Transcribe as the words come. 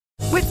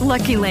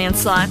Lucky Land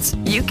Slots,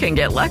 you can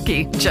get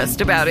lucky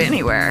just about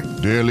anywhere.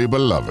 Dearly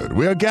beloved,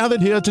 we are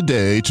gathered here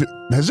today to...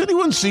 Has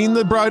anyone seen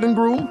the bride and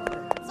groom?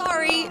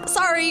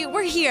 Sorry,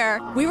 we're here.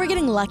 We were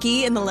getting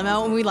lucky in the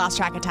limo and we lost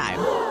track of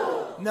time.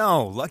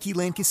 No, Lucky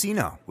Land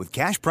Casino, with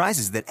cash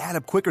prizes that add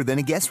up quicker than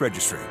a guest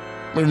registry.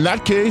 In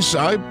that case,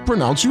 I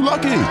pronounce you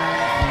lucky.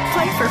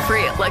 Play for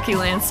free at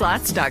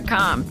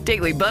LuckyLandSlots.com.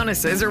 Daily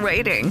bonuses are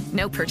waiting.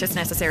 No purchase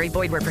necessary.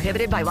 Void where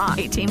prohibited by law.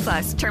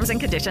 18+. Terms and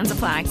conditions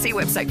apply. See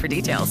website for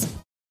details.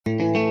 Live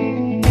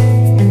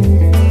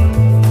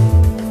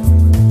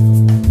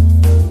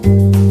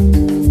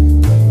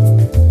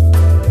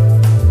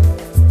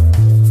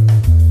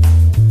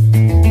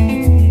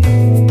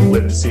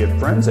to see it,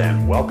 friends,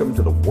 and welcome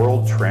to the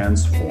World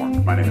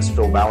Transformed. My name is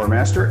Phil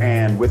Bowermaster,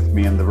 and with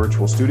me in the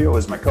virtual studio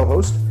is my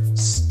co-host,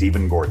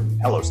 Stephen Gordon.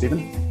 Hello, Stephen.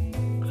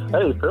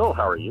 Hey, Phil,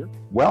 how are you?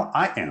 Well,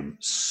 I am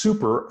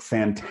super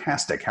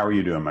fantastic. How are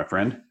you doing, my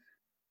friend?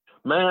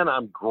 Man,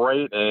 I'm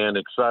great and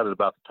excited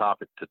about the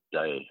topic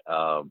today.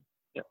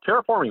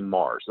 Terraforming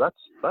Mars,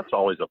 that's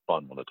always a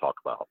fun one to talk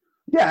about.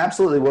 Yeah,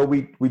 absolutely. Well,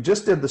 we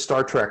just did the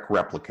Star Trek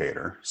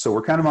replicator, so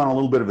we're kind of on a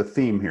little bit of a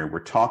theme here. We're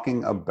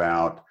talking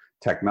about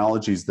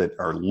technologies that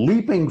are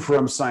leaping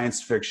from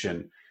science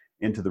fiction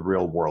into the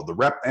real world,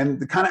 and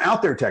the kind of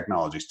out there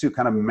technologies too,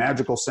 kind of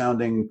magical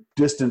sounding,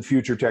 distant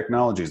future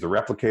technologies. The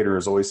replicator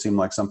has always seemed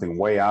like something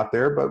way out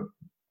there, but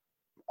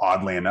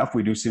oddly enough,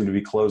 we do seem to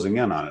be closing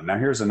in on it. Now,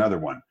 here's another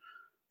one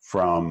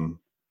from,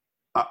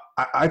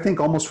 I think,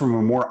 almost from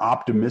a more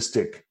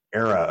optimistic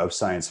era of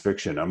science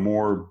fiction, a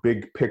more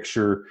big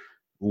picture,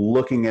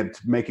 looking at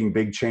making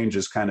big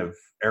changes kind of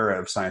era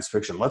of science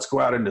fiction. Let's go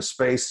out into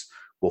space.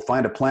 We'll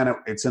find a planet.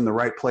 It's in the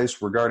right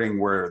place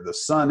regarding where the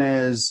sun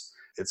is.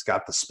 It's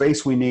got the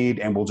space we need,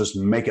 and we'll just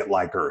make it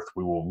like Earth.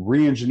 We will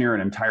re-engineer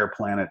an entire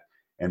planet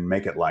and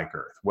make it like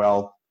Earth.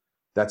 Well,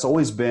 that's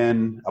always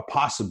been a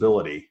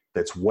possibility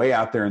that's way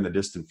out there in the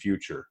distant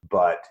future.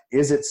 But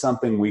is it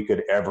something we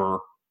could ever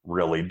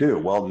really do?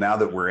 Well, now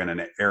that we're in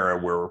an era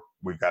where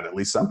we've got at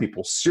least some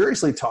people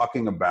seriously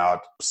talking about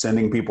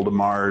sending people to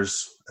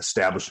Mars,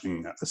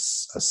 establishing a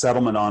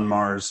settlement on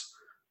Mars,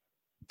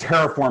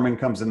 terraforming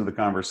comes into the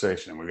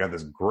conversation. We've got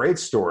this great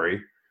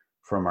story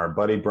from our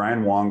buddy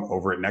Brian Wong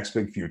over at Next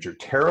Big Future,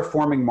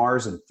 Terraforming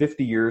Mars in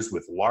 50 years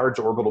with large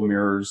orbital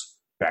mirrors,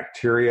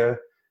 bacteria,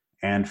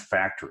 and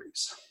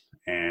factories.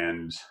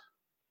 And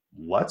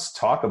let's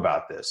talk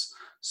about this.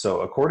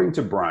 So according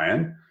to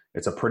Brian,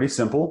 it's a pretty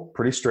simple,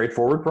 pretty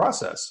straightforward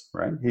process,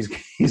 right? The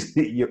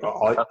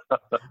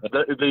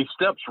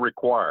steps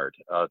required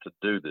to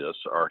do this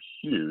are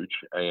huge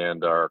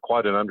and are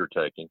quite an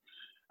undertaking.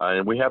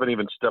 And we haven't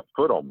even stepped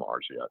foot on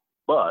Mars yet.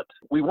 But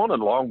we want a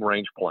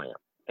long-range plan.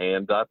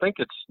 And I think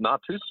it's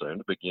not too soon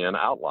to begin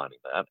outlining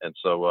that. And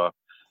so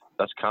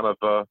that's kind of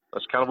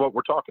what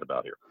we're talking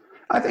about here.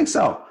 I think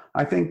so.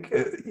 I think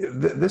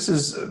this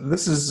is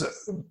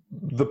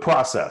the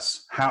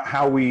process.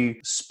 How we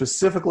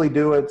specifically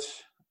do it,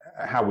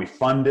 how we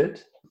fund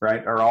it,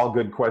 right, are all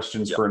good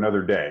questions for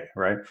another day,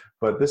 right?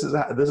 But this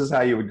is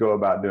how you would go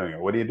about doing it.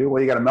 What do you do?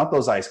 Well, you got to melt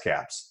those ice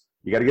caps.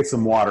 You got to get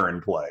some water in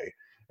play,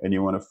 and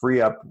you want to free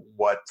up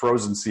what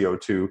frozen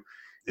CO2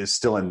 is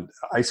still in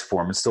ice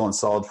form. It's still in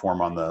solid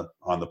form on the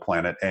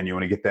planet, and you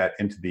want to get that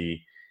into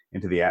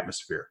the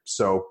atmosphere.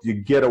 So you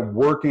get a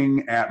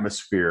working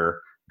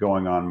atmosphere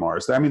going on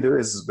Mars. I mean, there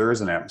is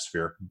an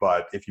atmosphere,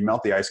 but if you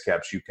melt the ice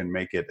caps, you can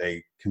make it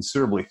a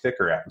considerably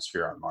thicker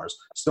atmosphere on Mars.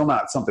 Still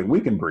not something we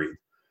can breathe,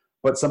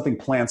 but something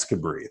plants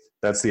could breathe.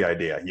 That's the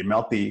idea. You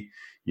melt the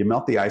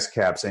ice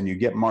caps, and you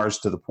get Mars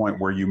to the point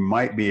where you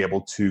might be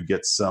able to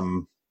get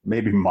some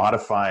maybe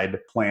modified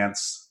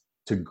plants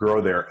to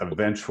grow there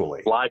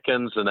eventually.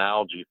 Lichens and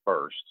algae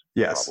first.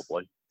 Yes,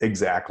 probably.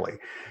 Exactly.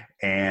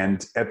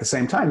 And at the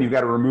same time, you've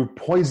got to remove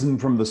poison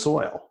from the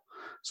soil.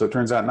 So it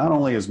turns out not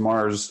only is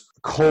Mars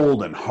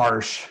cold and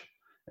harsh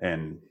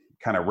and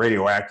kind of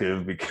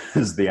radioactive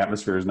because the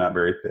atmosphere is not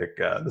very thick,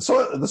 the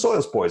soil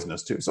is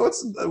poisonous too. So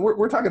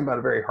we're talking about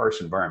a very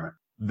harsh environment.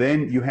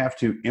 Then you have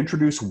to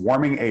introduce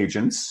warming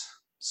agents.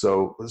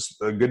 So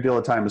a good deal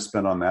of time is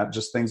spent on that,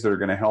 just things that are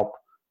going to help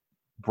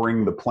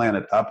bring the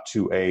planet up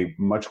to a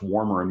much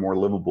warmer and more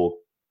livable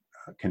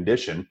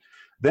condition.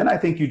 Then I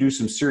think you do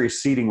some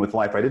serious seeding with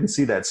life. I didn't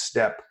see that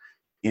step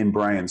in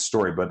Brian's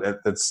story, but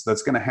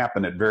that's going to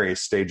happen at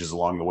various stages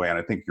along the way. And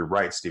I think you're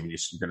right, Stephen. You're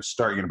going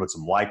to put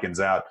some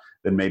lichens out.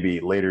 Then maybe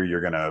later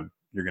you're going to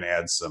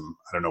add some,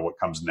 I don't know what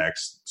comes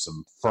next,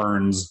 some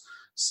ferns,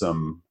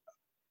 some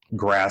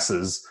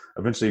grasses.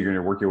 Eventually you're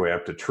going to work your way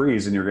up to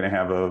trees, and you're going to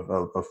have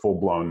a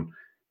full-blown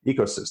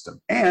ecosystem.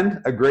 And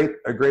a great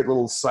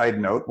little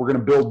side note, we're going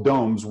to build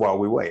domes while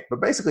we wait.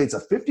 But basically it's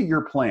a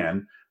 50-year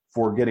plan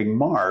for getting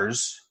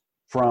Mars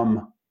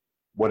from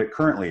what it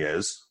currently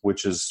is,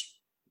 which is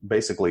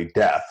basically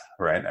death,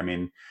 right? I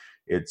mean,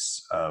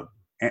 it's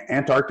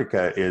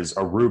Antarctica is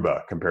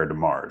Aruba compared to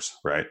Mars,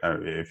 right?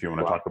 If you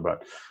want to talk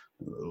about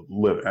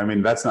I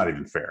mean, that's not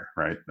even fair,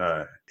 right?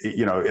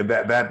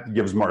 That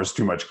gives Mars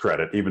too much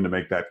credit even to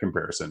make that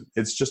comparison.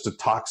 It's just a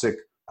toxic,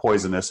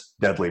 poisonous,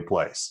 deadly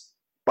place.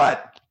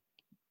 But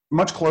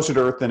much closer to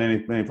Earth than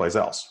any place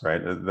else,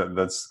 right?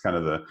 That's kind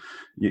of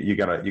you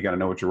gotta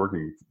know what you're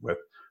working with.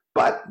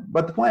 But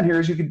the plan here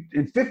is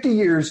in 50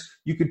 years,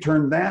 you could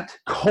turn that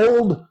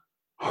cold,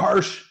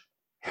 harsh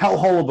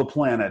hellhole of a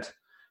planet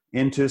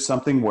into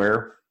something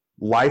where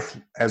life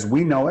as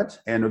we know it,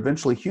 and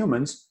eventually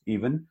humans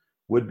even,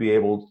 would be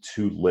able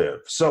to live.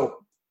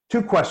 So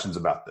 2 questions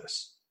about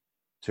this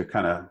to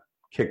kind of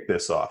kick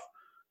this off.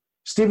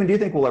 Stephen, do you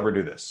think we'll ever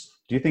do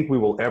this? Do you think we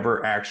will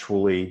ever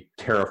actually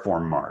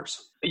terraform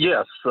Mars?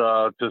 Yes,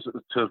 to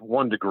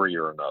one degree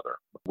or another.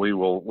 We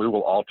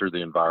will alter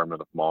the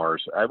environment of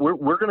Mars.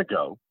 We're going to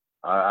go.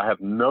 I have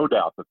no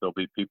doubt that there'll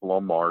be people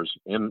on Mars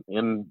in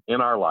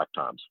our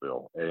lifetimes,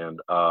 Phil. And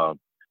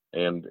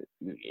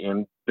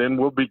then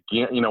we'll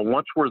begin.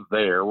 Once we're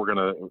there, we're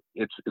gonna.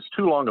 It's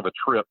too long of a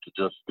trip to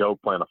just go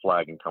plant a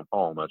flag and come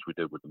home, as we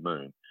did with the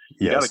moon.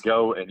 You got to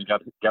go, and you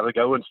got to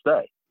go and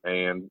stay.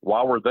 And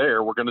while we're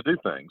there, we're going to do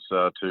things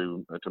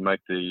to make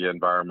the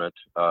environment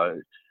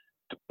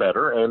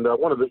better. And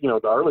one of the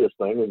the earliest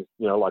thing is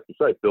like you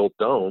say, build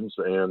domes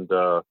and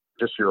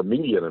just your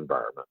immediate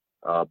environment.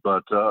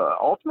 But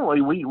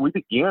ultimately, we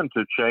begin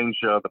to change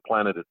the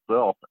planet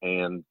itself.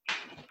 And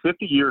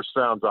 50 years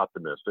sounds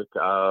optimistic.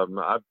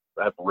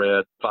 I've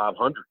read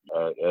 500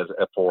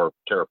 for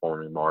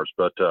Terraforming Mars,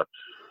 but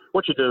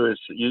what you do is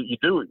you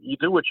do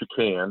what you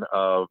can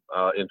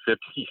in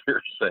 50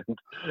 years,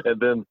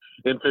 and then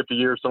in 50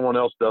 years someone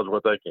else does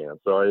what they can.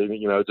 So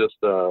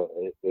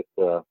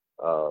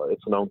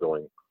it's an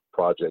ongoing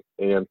project,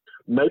 and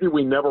maybe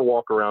we never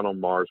walk around on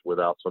Mars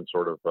without some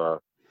sort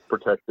of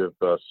protective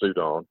suit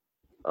on.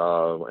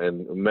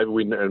 And maybe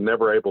we're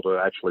never able to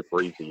actually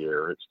breathe the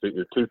air.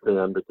 You're too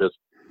thin because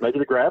maybe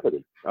the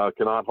gravity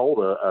cannot hold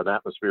an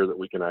atmosphere that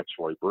we can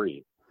actually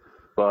breathe.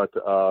 But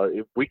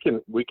if we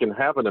can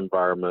have an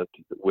environment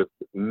with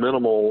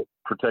minimal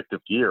protective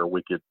gear,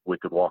 we could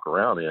walk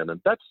around in,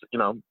 and that's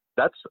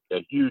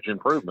a huge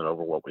improvement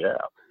over what we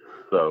have.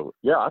 So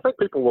yeah, I think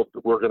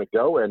we're going to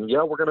go, and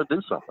yeah, we're going to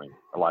do something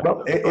like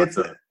this.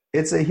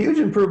 It's a huge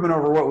improvement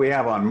over what we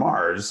have on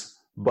Mars,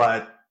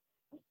 but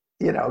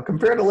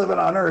compared to living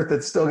on Earth,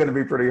 it's still going to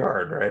be pretty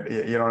hard, right?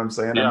 You know what I'm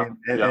saying?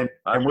 Yeah,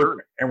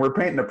 we're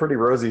painting a pretty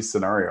rosy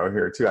scenario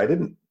here too. I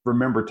didn't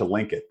remember to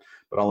link it,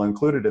 but I'll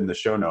include it in the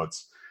show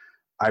notes.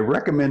 I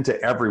recommend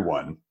to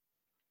everyone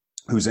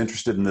who's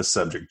interested in this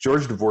subject.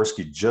 George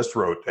Dvorsky just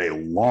wrote a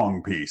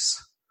long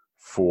piece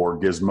for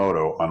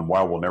Gizmodo on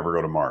why we'll never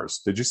go to Mars.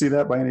 Did you see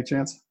that by any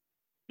chance?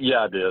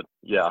 Yeah, I did.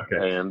 Yeah,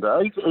 okay. And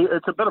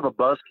it's a bit of a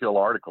buzzkill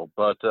article,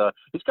 but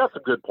he's got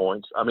some good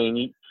points. I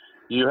mean,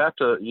 you have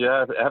to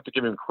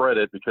give him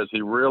credit because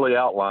he really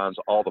outlines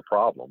all the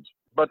problems.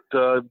 But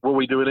will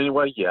we do it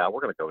anyway? Yeah,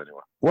 we're going to go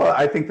anyway. Well,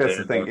 I think that's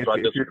the thing.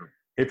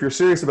 If you're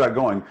serious about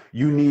going,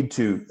 you need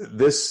to.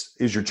 This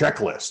is your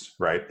checklist,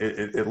 right?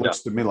 It looks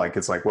to me like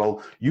it's like,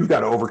 well, you've got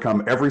to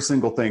overcome every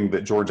single thing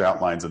that George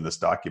outlines in this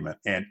document,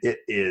 and it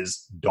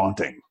is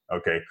daunting.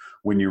 Okay,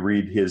 when you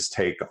read his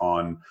take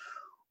on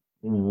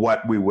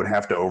what we would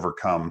have to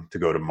overcome to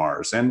go to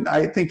Mars, and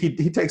I think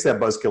he takes that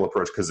buzzkill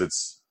approach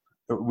because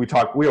we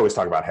always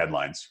talk about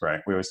headlines,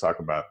 right? We always talk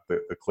about the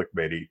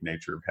clickbaity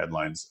nature of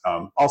headlines.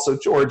 Also,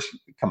 George,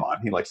 come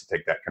on, he likes to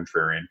take that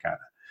contrarian kind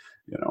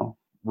of,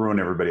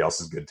 ruin everybody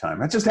else's good time.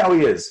 That's just how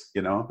he is,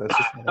 that's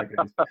just how he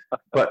is.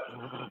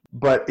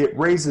 But it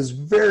raises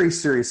very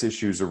serious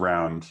issues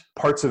around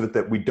parts of it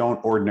that we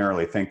don't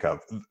ordinarily think of.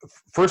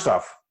 First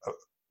off,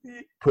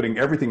 putting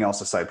everything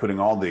else aside, putting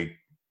all the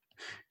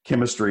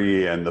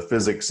chemistry and the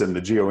physics and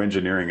the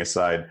geoengineering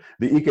aside,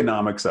 the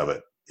economics of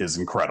it is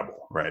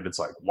incredible, right? It's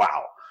like,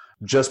 wow,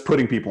 just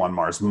putting people on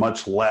Mars,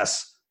 much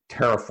less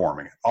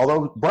terraforming it.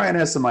 Although Brian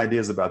has some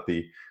ideas about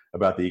the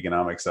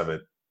economics of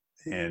it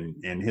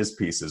in his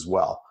piece as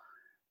well.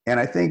 And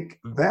I think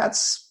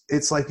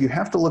it's like you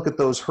have to look at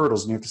those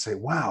hurdles and you have to say,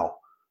 wow,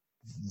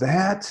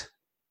 that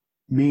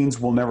means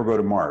we'll never go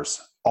to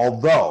Mars.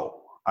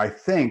 Although I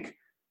think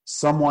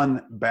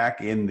someone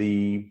back in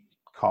the,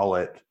 call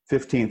it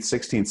 15th,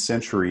 16th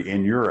century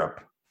in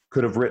Europe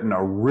could have written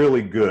a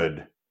really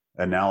good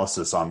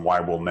analysis on why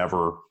we'll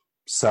never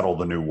settle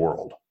the new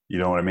world. You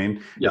know what I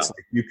mean? Yeah. It's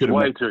like you could have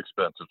way too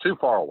expensive, too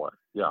far away.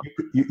 Yeah.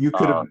 You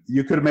could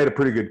have made a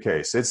pretty good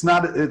case. It's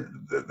not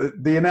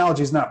the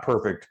analogy is not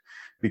perfect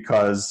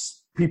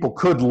because people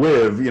could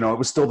live. It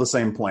was still the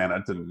same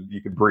planet, and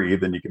you could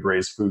breathe, and you could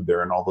raise food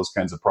there, and all those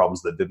kinds of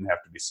problems that didn't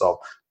have to be solved.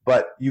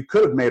 But you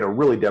could have made a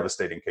really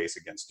devastating case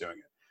against doing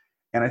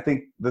it. And I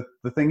think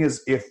the thing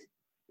is,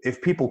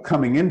 if people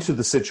coming into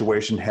the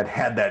situation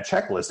had that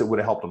checklist, it would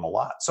have helped them a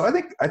lot. So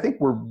I think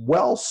we're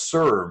well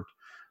served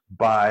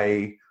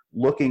by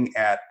looking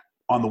at,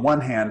 on the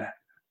one hand,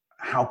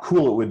 how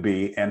cool it would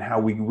be and how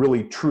we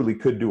really truly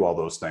could do all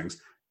those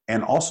things,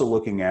 and also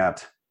looking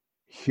at,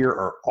 here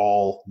are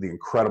all the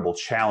incredible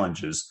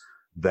challenges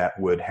that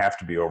would have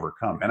to be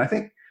overcome. And I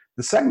think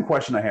the second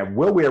question I have,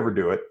 will we ever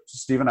do it?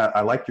 Stephen,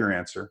 I like your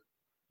answer.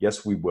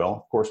 Yes, we will.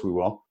 Of course we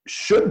will.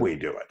 Should we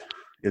do it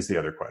is the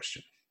other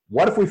question.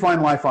 What if we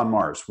find life on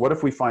Mars? What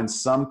if we find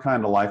some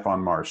kind of life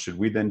on Mars? Should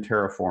we then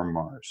terraform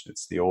Mars?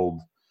 It's the old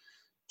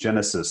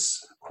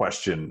Genesis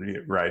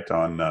question, right,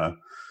 on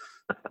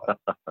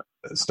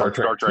Star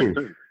Trek Trek 2.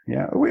 2.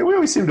 Yeah, we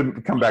always seem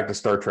to come back to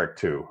Star Trek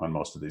 2 on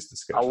most of these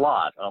discussions. A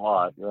lot,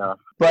 yeah.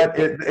 But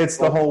it's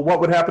the whole, what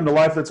would happen to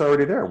life that's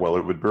already there? Well,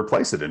 it would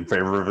replace it in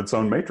favor of its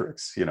own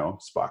matrix,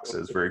 Spock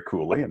says very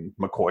coolly, and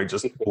McCoy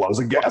just blows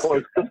a gasket.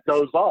 McCoy just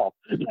goes off.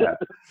 Yeah.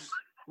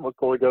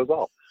 McCoy goes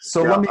off.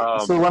 So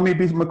let me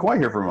be McCoy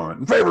here for a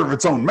moment. In favor of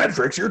its own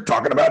metrics, you're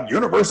talking about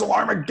universal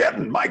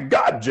Armageddon. My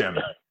God, Jim.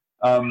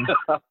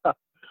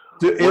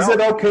 Is it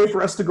okay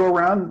for us to go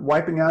around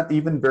wiping out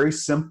even very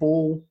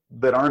simple,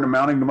 that aren't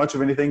amounting to much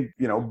of anything,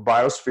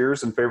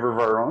 biospheres in favor of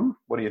our own?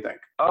 What do you think?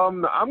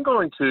 I'm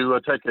going to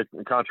take a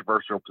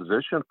controversial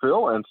position,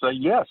 Phil, and say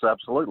yes,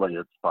 absolutely,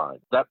 it's fine.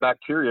 That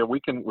bacteria, we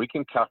can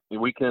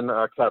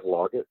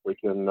catalog it, we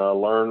can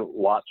learn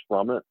lots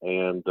from it,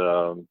 and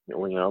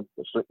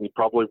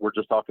probably we're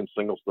just talking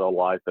single cell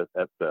life at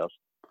best,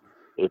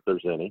 if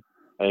there's any,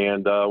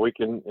 and we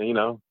can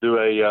do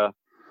a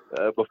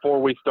before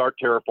we start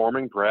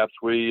terraforming, perhaps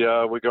we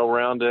go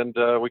around and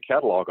we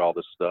catalog all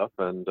this stuff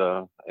and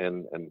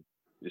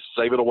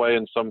save it away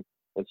in some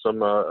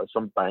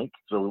bank,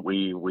 so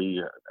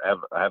we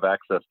have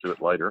access to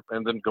it later,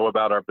 and then go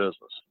about our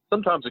business.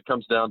 Sometimes it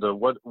comes down to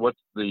what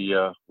is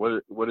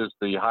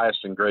the highest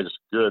and greatest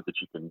good that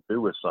you can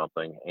do with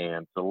something,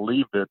 and to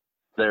leave it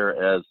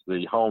there as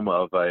the home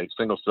of a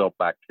single cell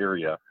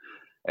bacteria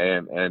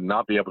and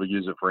not be able to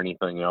use it for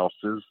anything else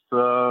is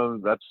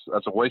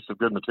that's a waste of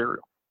good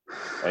material.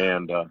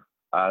 And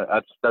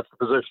that's the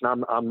position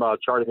I'm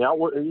charting out.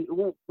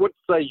 What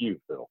say you,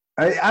 Phil?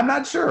 I'm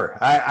not sure.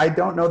 I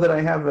don't know that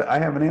I have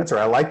an answer.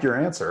 I like your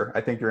answer.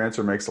 I think your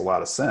answer makes a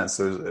lot of sense.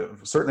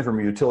 Certainly from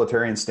a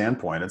utilitarian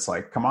standpoint, it's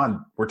like, come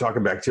on, we're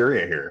talking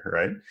bacteria here,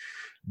 right?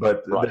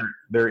 But right.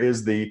 There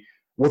is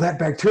that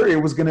bacteria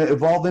was going to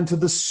evolve into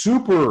the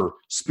super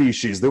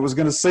species that was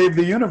going to save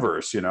the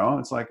universe.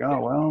 It's like, oh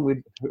well,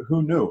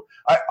 who knew?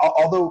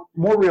 Although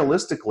more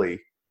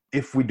realistically,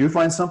 if we do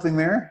find something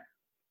there,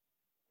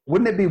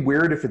 wouldn't it be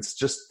weird if it's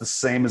just the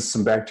same as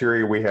some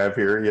bacteria we have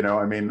here?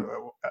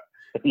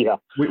 Yeah,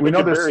 we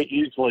know there's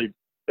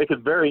it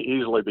could very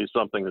easily be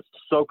something that's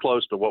so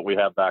close to what we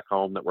have back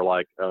home that we're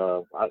like,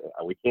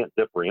 we can't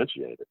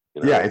differentiate it.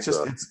 Yeah,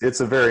 it's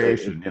a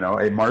variation,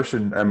 a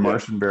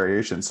Martian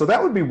variation. So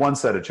that would be one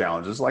set of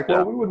challenges. Like,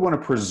 well, we would want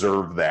to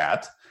preserve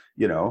that.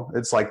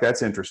 It's like,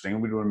 that's interesting.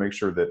 We'd want to make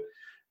sure that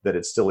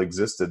it still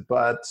existed.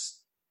 But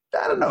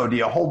I don't know. Do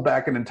you hold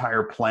back an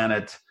entire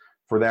planet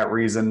for that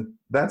reason?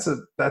 That's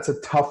a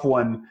tough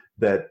one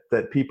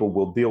that people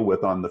will deal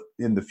with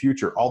in the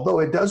future. Although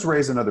it does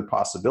raise another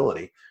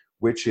possibility,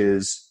 which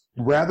is,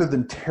 rather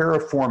than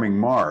terraforming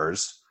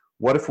Mars,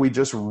 what if we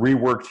just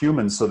reworked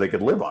humans so they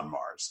could live on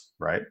Mars,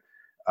 right?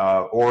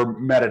 Or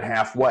met it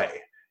halfway.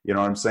 You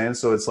know what I'm saying?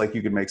 So it's like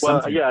you could make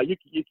something. Well, yeah,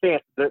 you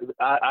can't.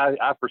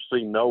 I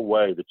foresee no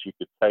way that you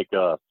could take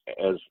us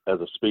as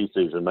a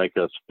species and make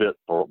us fit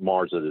for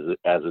Mars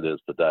as it is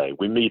today.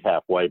 We meet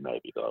halfway,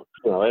 maybe, though.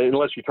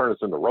 Unless you turn us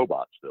into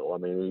robots. Still, I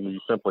mean, you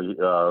simply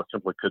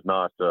could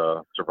not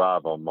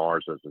survive on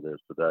Mars as it is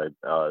today.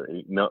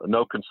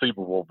 No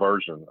conceivable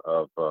version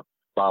of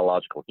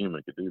biological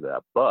human could do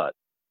that. But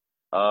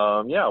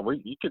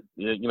you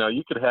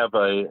could have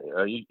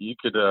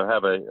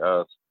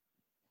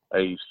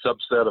a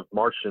subset of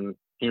Martian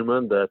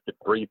human that could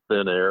breathe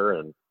thin air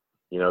and,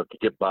 could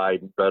get by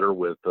better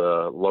with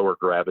lower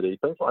gravity,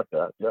 things like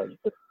that. Yeah,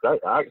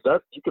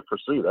 you could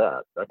pursue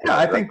that.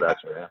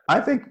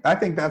 I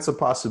think that's a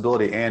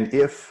possibility. And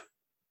if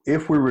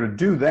we were to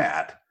do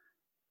that,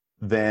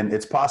 then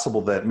it's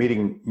possible that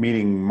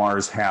meeting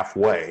Mars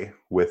halfway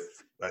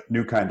with a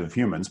new kind of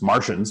humans,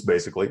 Martians,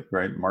 basically,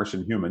 right?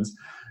 Martian humans.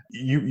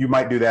 You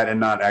might do that and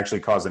not actually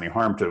cause any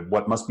harm to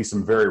what must be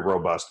some very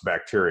robust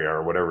bacteria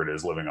or whatever it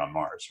is living on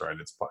Mars, right?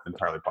 It's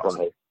entirely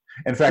possible. Right.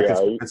 In fact,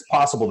 it's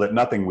possible that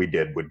nothing we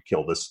did would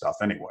kill this stuff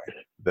anyway.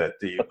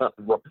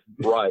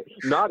 Right.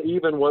 Not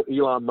even what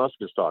Elon Musk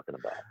is talking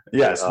about.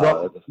 Yes.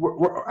 Well,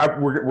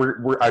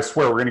 I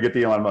swear we're going to get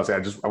to Elon Musk.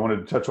 I wanted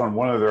to touch on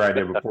one other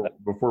idea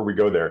before we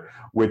go there,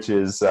 which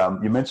is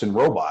you mentioned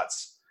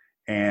robots,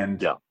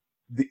 and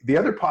the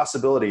other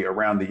possibility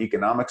around the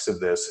economics of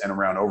this and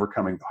around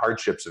overcoming the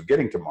hardships of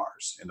getting to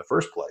Mars in the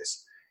first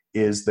place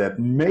is that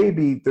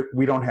maybe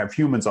we don't have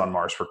humans on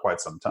Mars for quite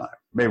some time.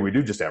 Maybe we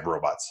do just have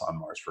robots on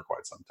Mars for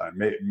quite some time.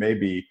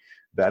 Maybe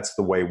that's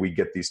the way we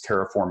get these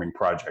terraforming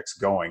projects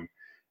going.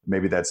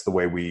 Maybe that's the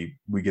way we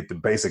get the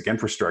basic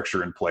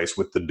infrastructure in place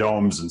with the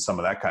domes and some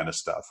of that kind of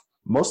stuff.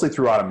 Mostly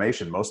through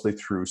automation, mostly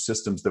through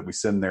systems that we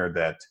send there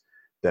that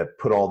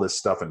put all this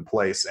stuff in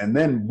place, and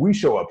then we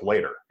show up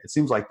later. It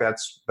seems like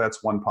that's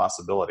one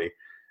possibility.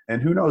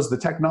 And who knows, the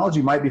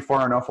technology might be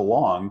far enough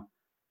along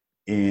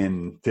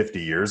in 50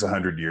 years,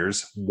 100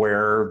 years,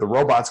 where the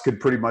robots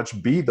could pretty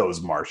much be those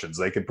Martians.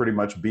 They could pretty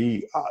much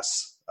be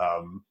us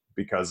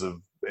because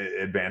of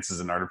advances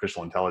in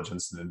artificial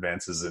intelligence and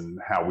advances in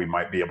how we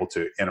might be able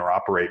to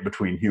interoperate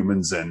between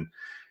humans and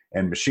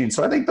machines.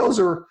 So I think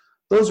those are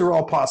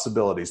all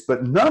possibilities,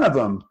 but none of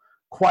them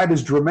quite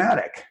as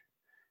dramatic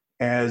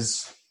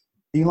as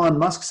Elon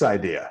Musk's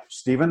idea.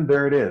 Stephen,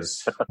 there it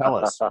is. Tell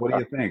us, what do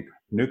you think?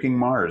 Nuking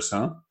Mars,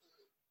 huh?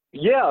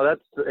 Yeah,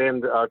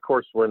 and of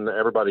course, when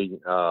everybody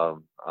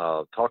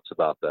talks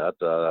about that,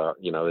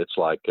 it's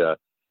like,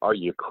 are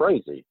you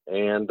crazy?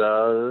 And,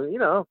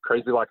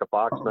 crazy like a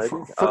fox, maybe.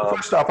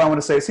 First off, I want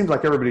to say it seems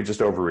like everybody just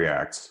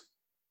overreacts.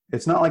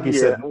 It's not like he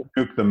said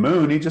nuke the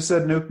moon. He just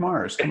said nuke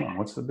Mars. Come on,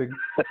 what's the big...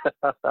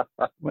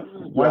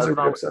 Why is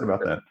everybody upset about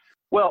that?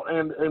 Well,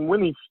 and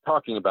when he's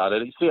talking about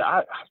it,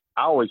 I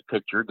always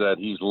pictured that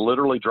he's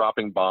literally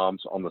dropping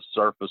bombs on the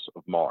surface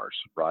of Mars,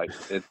 right?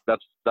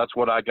 That's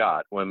what I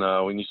got when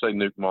you say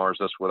nuke Mars.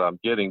 That's what I'm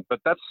getting. But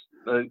that's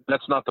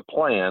not the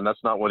plan.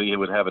 That's not what he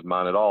would have in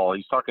mind at all.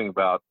 He's talking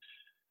about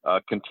a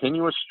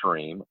continuous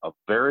stream of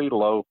very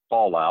low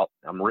fallout.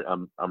 I'm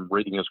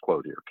reading his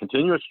quote here.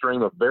 Continuous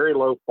stream of very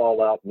low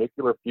fallout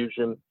nuclear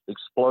fusion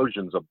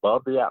explosions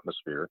above the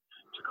atmosphere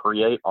to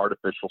create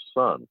artificial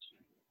suns.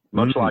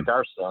 Much like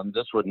our sun,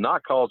 this would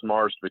not cause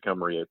Mars to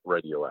become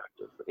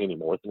radioactive any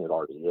more than it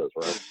already is,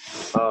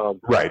 right?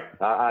 Right.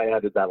 I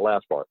added that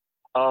last part.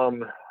 So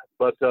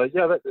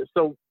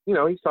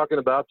he's talking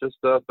about just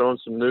throwing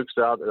some nukes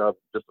out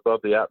just above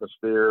the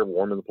atmosphere,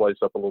 warming the place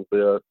up a little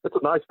bit. It's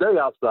a nice day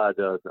outside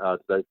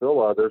today,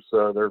 Phil.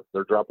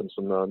 They're dropping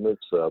some nukes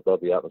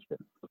above the atmosphere.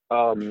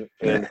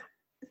 And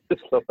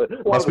so,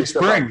 must be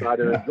spring.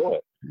 Outside and enjoy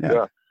it.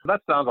 Yeah.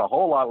 That sounds a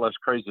whole lot less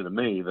crazy to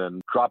me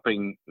than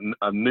dropping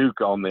a nuke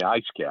on the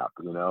ice cap,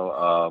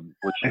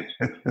 which is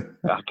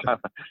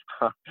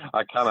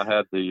I kind of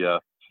had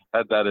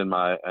that in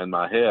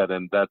my head,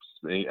 and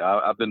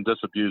I've been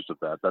disabused of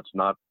that. That's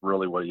not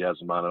really what he has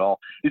in mind at all.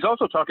 He's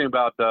also talking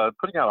about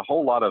putting out a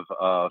whole lot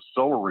of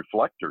solar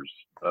reflectors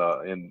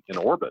in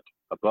orbit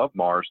above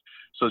Mars,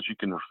 so that you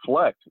can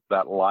reflect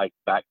that light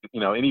back.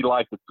 Any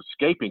light that's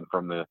escaping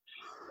from the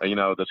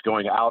that's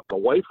going out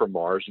away from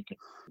Mars, you can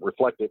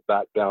reflect it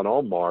back down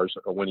on Mars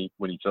when he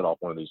set off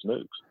one of these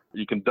nukes.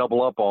 You can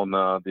double up on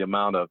the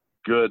amount of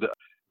good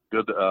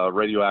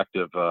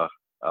radioactive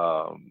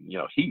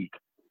heat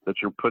that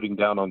you're putting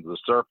down onto the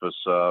surface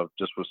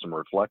just with some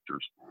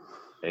reflectors.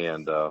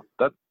 And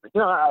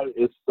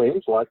it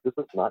seems like this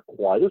is not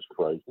quite as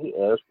crazy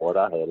as what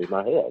I had in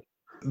my head.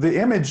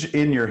 The image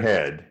in your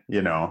head,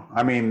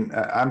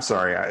 I'm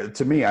sorry.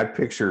 To me, I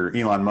picture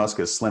Elon Musk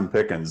as Slim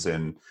Pickens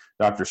in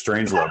Dr.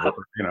 Strangelove,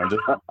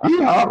 just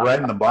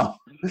riding the bomb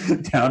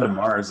down to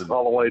Mars and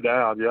all the way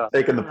down,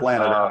 taking the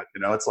planet out.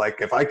 It's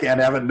like, if I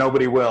can't have it,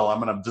 nobody will. I'm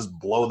going to just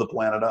blow the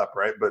planet up,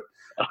 right? But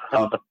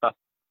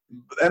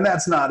and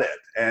that's not it.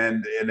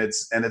 And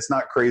it's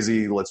not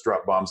crazy. Let's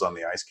drop bombs on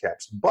the ice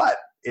caps, but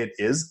it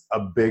is a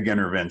big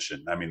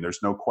intervention.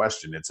 There's no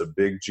question. It's a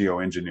big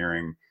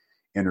geoengineering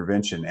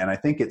intervention. And I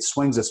think it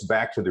swings us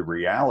back to the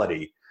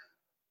reality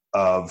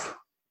of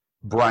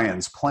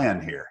Brian's plan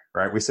here,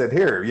 right? We said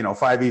here,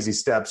 5 easy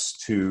steps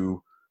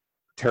to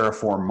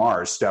terraform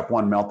Mars. Step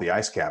 1, melt the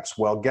ice caps.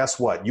 Well, guess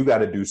what? You got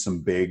to do some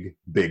big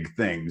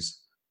things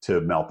to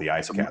melt the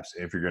ice caps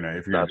if you're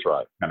that's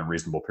right. kind of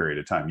reasonable period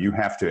of time. You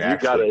have to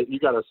you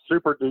got a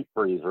super deep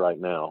freeze right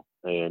now,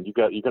 and you're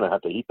going to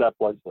have to heat that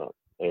place up.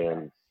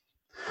 And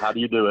how do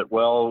you do it?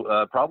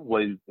 Well,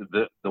 probably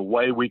the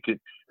way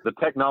the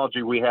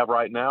technology we have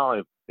right now,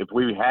 if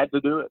we had to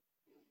do it,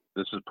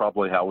 this is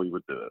probably how we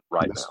would do it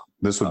now.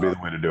 This would be the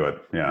way to do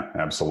it. Yeah,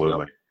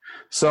 absolutely. Yep.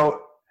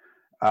 So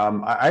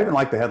I even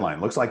like the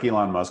headline. Looks like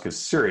Elon Musk is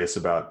serious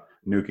about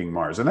nuking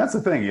Mars. And that's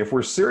the thing. If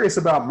we're serious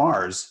about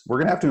Mars, we're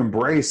going to have to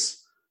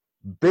embrace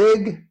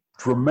big,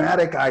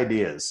 dramatic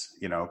ideas,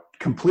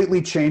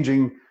 completely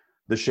changing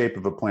the shape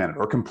of a planet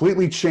or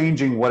completely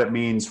changing what it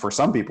means for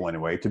some people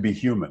anyway to be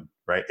human,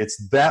 right?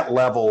 It's that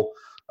level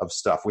of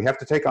stuff. We have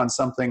to take on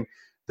something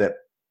that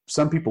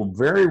some people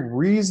very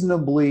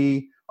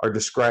reasonably are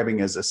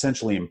describing as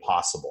essentially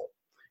impossible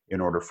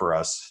in order for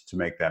us to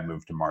make that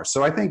move to Mars.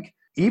 So I think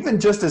even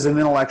just as an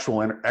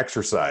intellectual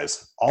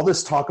exercise, all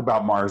this talk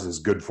about Mars is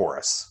good for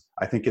us.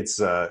 I think it's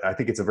a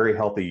very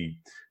healthy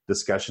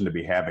discussion to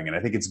be having. And I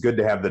think it's good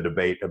to have the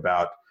debate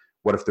about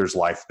what if there's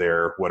life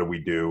there? What do we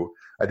do?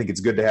 I think it's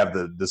good to have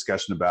the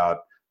discussion about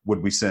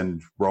would we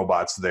send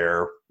robots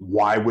there?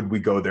 Why would we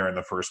go there in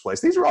the first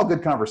place? These are all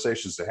good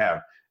conversations to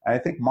have. And I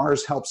think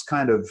Mars helps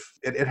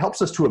it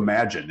helps us to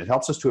imagine. It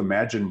helps us to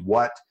imagine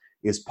what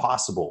is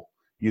possible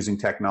using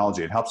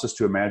technology. It helps us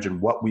to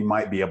imagine what we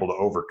might be able to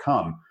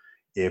overcome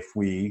if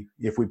we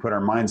put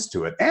our minds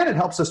to it. And it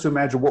helps us to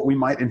imagine what we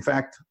might, in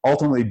fact,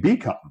 ultimately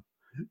become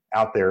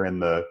out there in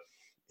the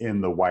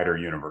wider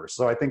universe.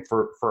 So I think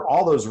for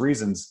all those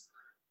reasons,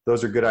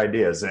 those are good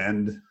ideas.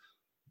 And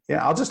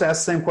yeah, I'll just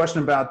ask the same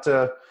question about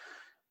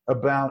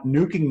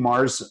nuking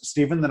Mars,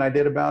 Stephen, that I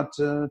did about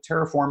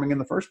terraforming in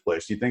the first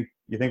place. You think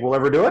we'll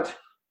ever do it?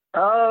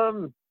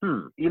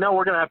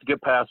 We're going to have to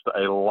get past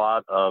a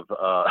lot of.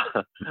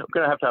 We're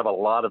going to have a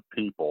lot of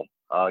people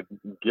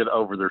get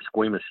over their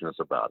squeamishness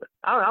about it.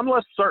 I'm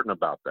less certain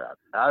about that.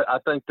 I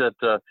think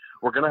that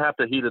we're going to have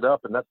to heat it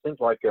up, and that seems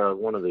like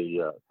one of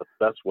the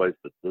best ways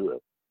to do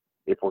it.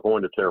 If we're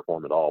going to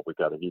terraform at all, we've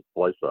got to heat the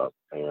place up,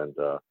 and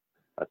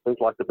seems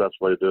like the best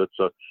way to do it.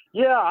 So,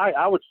 yeah,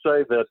 I would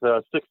say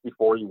that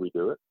 60-40 we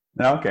do it.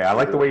 Okay, I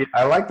like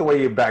the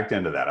way you backed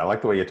into that. I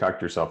like the way you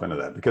talked yourself into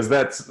that, because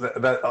that's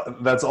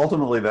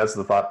ultimately that's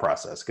the thought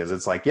process. Because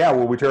it's like, yeah,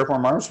 will we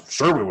terraform Mars?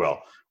 Sure, we will.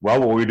 Well,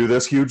 will we do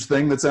this huge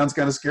thing that sounds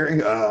kind of scary?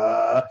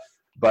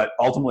 But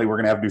ultimately, we're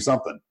going to have to do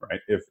something, right?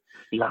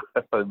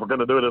 We're going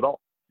to do it at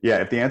all. Yeah,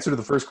 if the answer to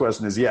the first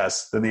question is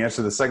yes, then the answer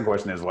to the second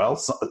question is,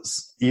 well,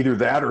 either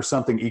that or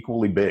something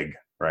equally big,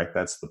 right?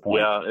 That's the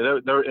point. Yeah,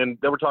 and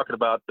they were talking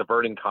about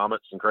diverting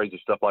comets and crazy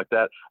stuff like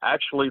that.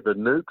 Actually, the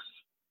nuke's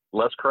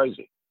less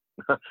crazy.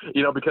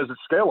 Because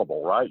it's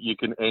scalable, right? You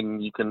can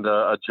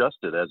adjust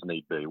it as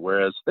need be.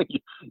 Whereas,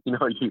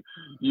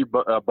 you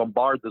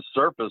bombard the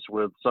surface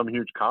with some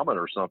huge comet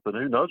or something.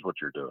 Who knows what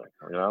you're doing?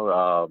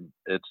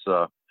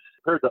 It's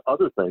compared to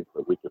other things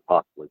that we could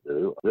possibly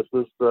do. This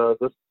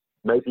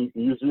may be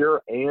easier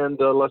and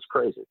less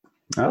crazy.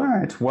 All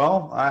right.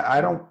 Well,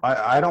 I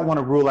don't want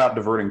to rule out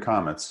diverting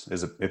comets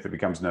if it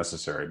becomes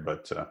necessary,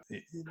 but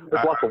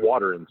there's lots of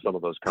water in some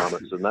of those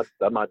comets, and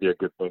that might be a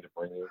good thing to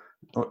bring in.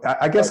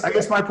 I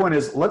guess my point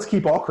is, let's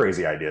keep all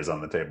crazy ideas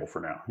on the table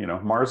for now.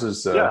 Mars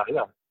is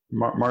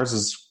Mars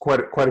is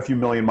quite a few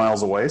million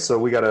miles away, so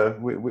we gotta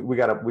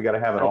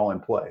have it all in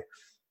play.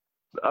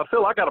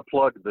 Phil, I got to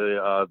plug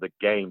the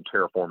game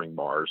Terraforming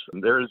Mars.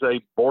 And there is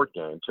a board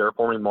game,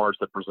 Terraforming Mars,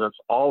 that presents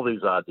all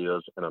these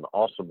ideas in an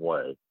awesome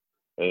way.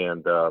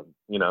 And,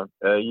 you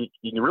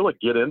can really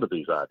get into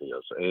these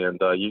ideas.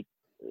 And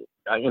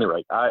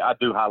anyway, I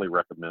do highly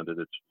recommend it.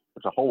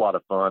 It's a whole lot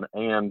of fun.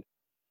 And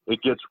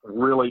it gets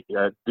really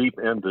deep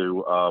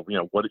into,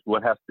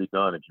 what has to be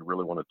done if you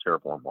really want to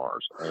terraform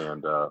Mars.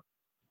 And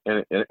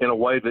in a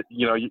way that,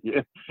 you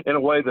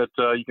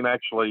can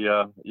actually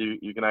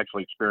you can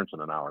actually experience in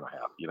an hour and a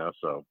half,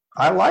 so.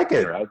 I like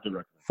it. I do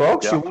recommend.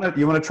 Folks, yeah.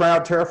 you want to try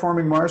out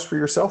Terraforming Mars for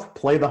yourself?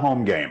 Play the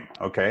home game,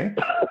 okay?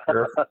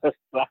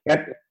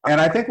 and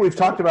I think we've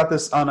talked about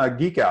this on a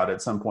Geek Out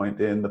at some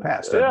point in the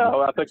past. Yeah,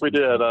 I think we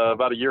did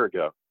about a year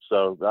ago.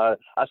 So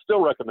I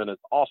still recommend it.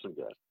 Awesome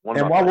game.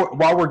 And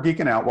while we're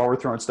geeking out, while we're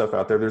throwing stuff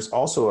out there, there's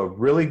also a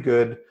really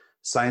good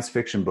science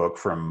fiction book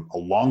from a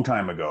long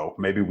time ago.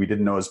 Maybe we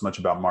didn't know as much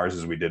about Mars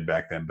as we did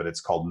back then, but it's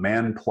called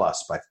Man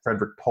Plus by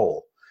Frederick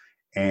Pohl.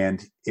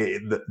 And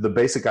the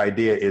basic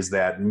idea is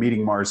that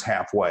meeting Mars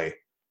halfway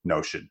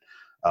notion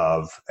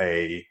of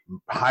a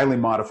highly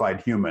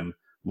modified human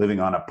living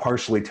on a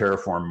partially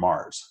terraformed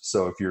Mars.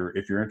 So if you're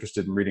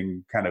interested in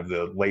reading kind of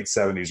the late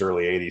 70s,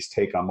 early 80s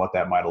take on what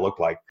that might have looked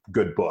like,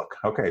 good book.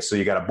 Okay, so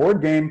you got a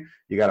board game,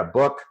 you got a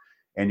book,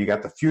 and you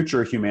got the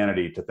future of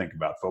humanity to think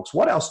about, folks.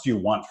 What else do you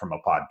want from a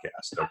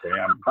podcast? Okay,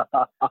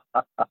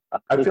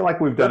 I feel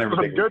like we've done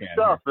everything we can. Good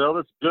stuff, Phil.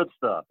 That's good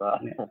stuff.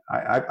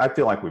 I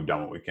feel like we've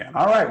done what we can.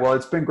 All right, well,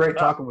 it's been great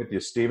talking with you,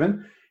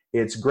 Stephen.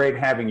 It's great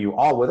having you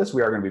all with us.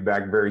 We are going to be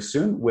back very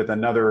soon with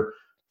another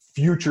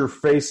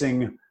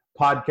future-facing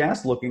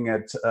podcast looking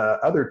at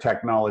other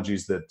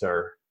technologies that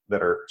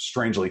are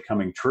strangely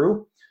coming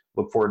true.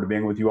 Look forward to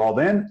being with you all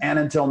then. And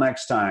until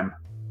next time,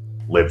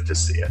 live to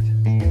see it.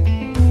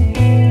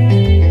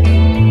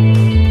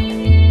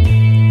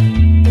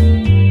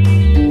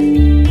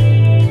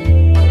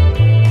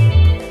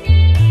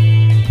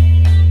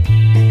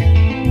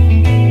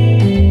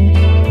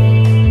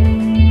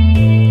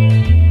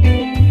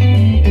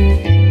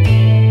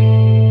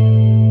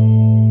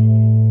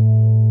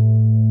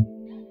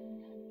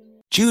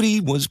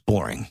 Judy was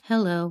boring.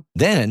 Hello.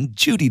 Then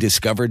Judy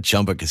discovered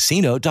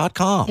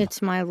ChumbaCasino.com.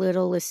 It's my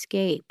little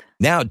escape.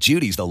 Now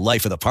Judy's the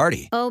life of the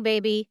party. Oh,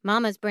 baby,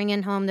 mama's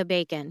bringing home the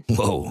bacon.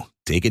 Whoa,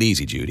 take it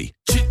easy, Judy.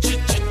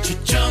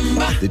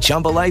 The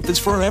Chumba life is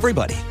for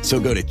everybody. So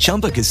go to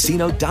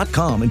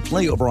ChumbaCasino.com and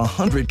play over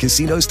 100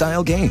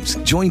 casino-style games.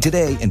 Join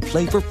today and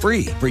play for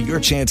free for your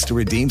chance to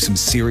redeem some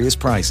serious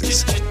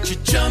prizes.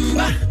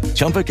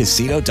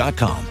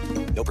 ChumbaCasino.com.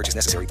 No purchase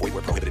necessary. Void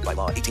where prohibited by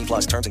law.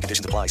 18+ terms and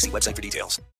conditions apply. See website for details.